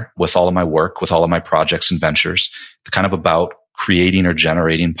desire with all of my work, with all of my projects and ventures, kind of about creating or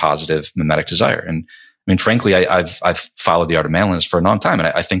generating positive mimetic desire. And I mean, frankly, I've followed the art of manliness for a long time, and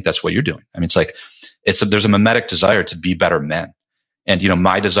I think that's what you're doing. I mean, there's a mimetic desire to be better men. And,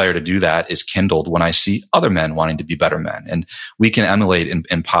 my desire to do that is kindled when I see other men wanting to be better men, and we can emulate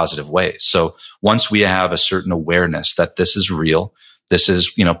in positive ways. So once we have a certain awareness that this is real, this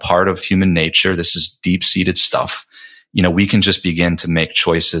is, part of human nature, this is deep-seated stuff, we can just begin to make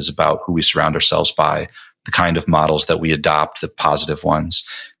choices about who we surround ourselves by, the kind of models that we adopt, the positive ones,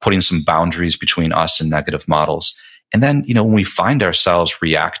 putting some boundaries between us and negative models. And then, when we find ourselves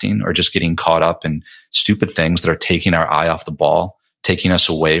reacting or just getting caught up in stupid things that are taking our eye off the ball, taking us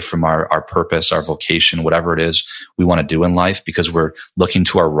away from our purpose, our vocation, whatever it is we want to do in life, because we're looking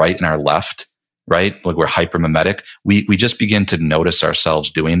to our right and our left, right? Like we're hypermimetic. We just begin to notice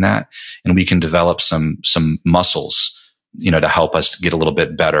ourselves doing that, and we can develop some muscles, to help us get a little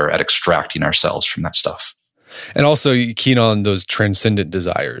bit better at extracting ourselves from that stuff. And also you keen on those transcendent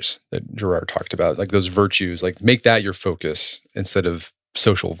desires that Gerard talked about, like those virtues, like make that your focus instead of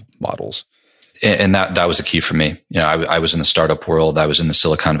social models. And that was a key for me. I was in the startup world. I was in the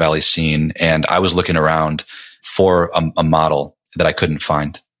Silicon Valley scene, and I was looking around for a model that I couldn't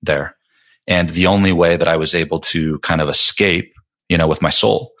find there. And the only way that I was able to kind of escape, with my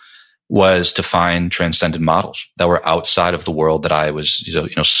soul, was to find transcendent models that were outside of the world that I was,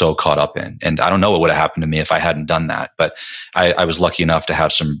 so caught up in. And I don't know what would have happened to me if I hadn't done that. But I was lucky enough to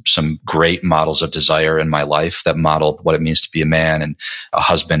have some great models of desire in my life that modeled what it means to be a man and a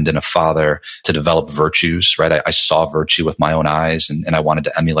husband and a father, to develop virtues, right? I saw virtue with my own eyes, and I wanted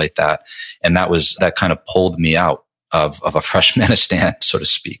to emulate that. And that kind of pulled me out of a freshmanistan, so to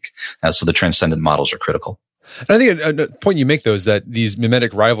speak. So the transcendent models are critical. And I think a point you make, though, is that these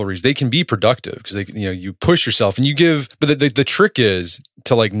mimetic rivalries, they can be productive because they, you push yourself and you give, but the trick is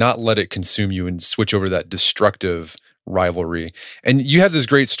to not let it consume you and switch over to that destructive rivalry. And you have this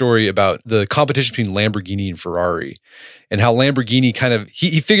great story about the competition between Lamborghini and Ferrari, and how Lamborghini kind of,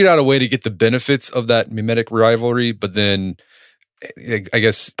 he figured out a way to get the benefits of that mimetic rivalry, but then I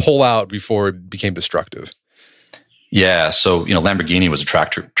guess pull out before it became destructive. Yeah. So, Lamborghini was a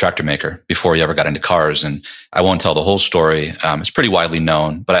tractor maker before he ever got into cars. And I won't tell the whole story. It's pretty widely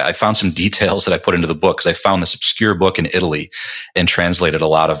known, but I found some details that I put into the book, because I found this obscure book in Italy and translated a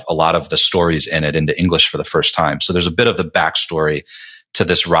lot of the stories in it into English for the first time. So there's a bit of the backstory to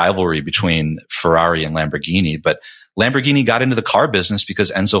this rivalry between Ferrari and Lamborghini. But Lamborghini got into the car business because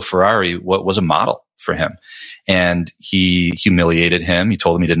Enzo Ferrari was a model for him. And he humiliated him. He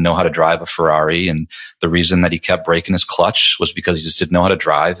told him he didn't know how to drive a Ferrari. And the reason that he kept breaking his clutch was because he just didn't know how to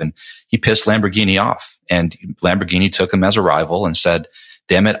drive. And he pissed Lamborghini off. And Lamborghini took him as a rival and said,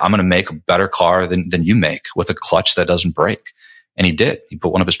 damn it, I'm going to make a better car than you make with a clutch that doesn't break. And he did. He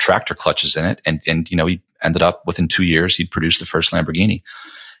put one of his tractor clutches in it. And he ended up within 2 years, he'd produced the first Lamborghini.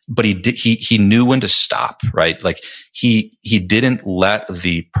 But he knew when to stop, right? Like he didn't let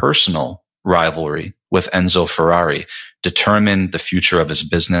the personal rivalry with Enzo Ferrari determine the future of his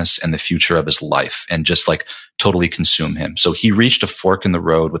business and the future of his life, and just totally consume him. So he reached a fork in the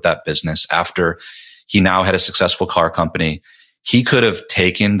road with that business after he now had a successful car company. He could have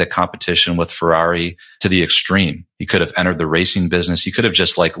taken the competition with Ferrari to the extreme. He could have entered the racing business. He could have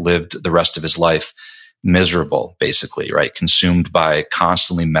just lived the rest of his life miserable, basically, right? Consumed by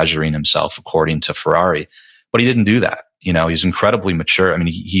constantly measuring himself according to Ferrari. But he didn't do that. He's incredibly mature. I mean,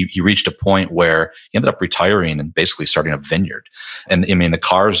 he reached a point where he ended up retiring and basically starting a vineyard. And I mean, the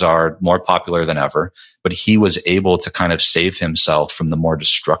cars are more popular than ever, but he was able to kind of save himself from the more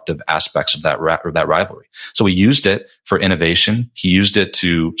destructive aspects of that rivalry. So he used it for innovation. He used it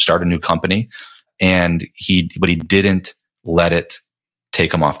to start a new company, but he didn't let it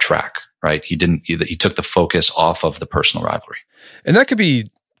take him off track, right? He took the focus off of the personal rivalry. And that could be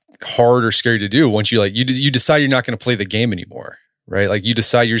hard or scary to do once you decide you're not going to play the game anymore, right? You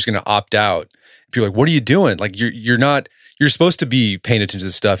decide you're just going to opt out. People are like, what are you doing? You're supposed to be paying attention to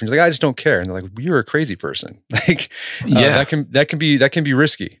this stuff. And you're like, I just don't care. And they're like, you're a crazy person. That can be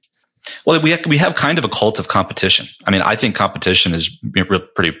risky. Well, we have kind of a cult of competition. I mean, I think competition is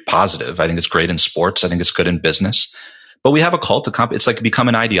pretty positive. I think it's great in sports. I think it's good in business. But we have a cult of it's become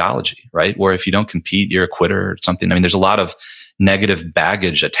an ideology, right? Where if you don't compete, you're a quitter or something. I mean, there's a lot of negative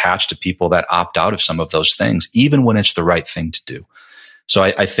baggage attached to people that opt out of some of those things, even when it's the right thing to do. So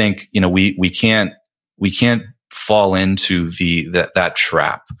I think, we can't fall into that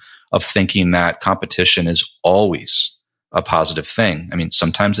trap of thinking that competition is always a positive thing. I mean,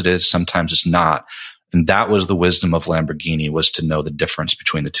 sometimes it is, sometimes it's not. And that was the wisdom of Lamborghini, was to know the difference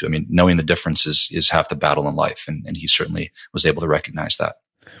between the two. I mean, knowing the difference is half the battle in life. And he certainly was able to recognize that.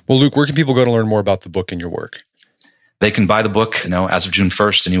 Well, Luke, where can people go to learn more about the book and your work? They can buy the book, as of June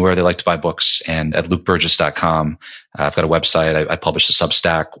 1st, anywhere they like to buy books. And at lukeburgis.com, I've got a website. I publish a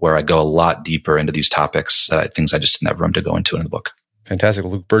Substack where I go a lot deeper into these topics, things I just didn't have room to go into in the book. Fantastic.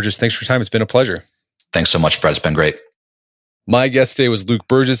 Well, Luke Burgis, thanks for your time. It's been a pleasure. Thanks so much, Brett. It's been great. My guest today was Luke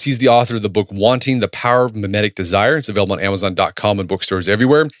Burgis. He's the author of the book, Wanting: The Power of Mimetic Desire. It's available on Amazon.com and bookstores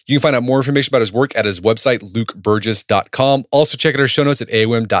everywhere. You can find out more information about his work at his website, lukeburgis.com. Also, check out our show notes at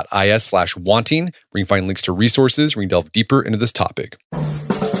aom.is/wanting, where you can find links to resources where you can delve deeper into this topic.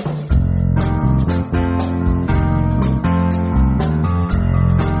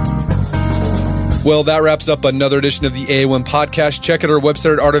 Well, that wraps up another edition of the AOM podcast. Check out our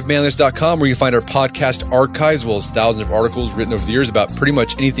website at artofmanliness.com, where you can find our podcast archives, as well as thousands of articles written over the years about pretty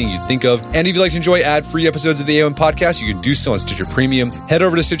much anything you think of. And if you'd like to enjoy ad-free episodes of the AOM podcast, you can do so on Stitcher Premium. Head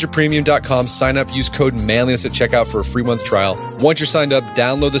over to StitcherPremium.com, sign up, use code manliness at checkout for a free month trial. Once you're signed up,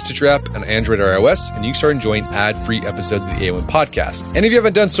 download the Stitcher app on Android or iOS, and you can start enjoying ad-free episodes of the AOM podcast. And if you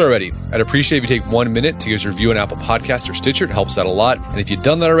haven't done so already, I'd appreciate if you take 1 minute to give us a review on Apple Podcasts or Stitcher. It helps out a lot. And if you've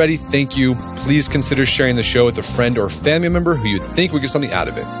done that already, thank you. Please consider sharing the show with a friend or family member who you'd think would get something out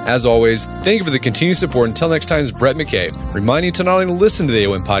of it. As always, thank you for the continued support. Until next time, it's Brett McKay, reminding you to not only listen to the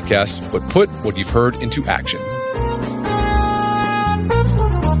AOM podcast, but put what you've heard into action.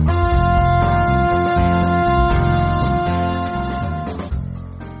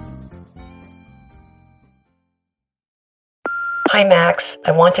 Hi, Max.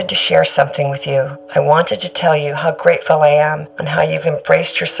 I wanted to share something with you. I wanted to tell you how grateful I am and how you've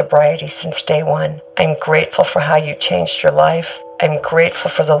embraced your sobriety since day one. I'm grateful for how you changed your life. I'm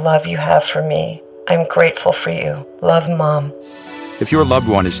grateful for the love you have for me. I'm grateful for you. Love, Mom. If your loved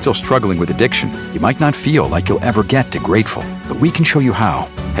one is still struggling with addiction, you might not feel like you'll ever get to grateful, but we can show you how.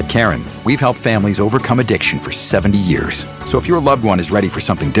 At Caron, we've helped families overcome addiction for 70 years. So if your loved one is ready for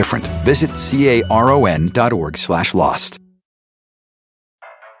something different, visit caron.org/lost.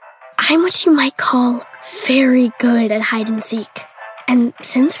 I'm what you might call very good at hide and seek. And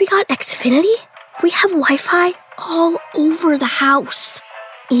since we got Xfinity, we have Wi-Fi all over the house,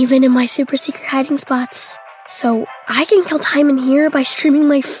 even in my super secret hiding spots. So I can kill time in here by streaming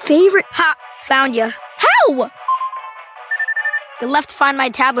my favorite... Ha! Found ya. How? You left Find My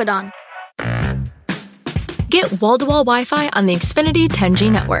tablet on. Get wall-to-wall Wi-Fi on the Xfinity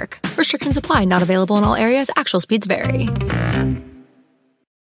 10G network. Restrictions apply. Not available in all areas. Actual speeds vary.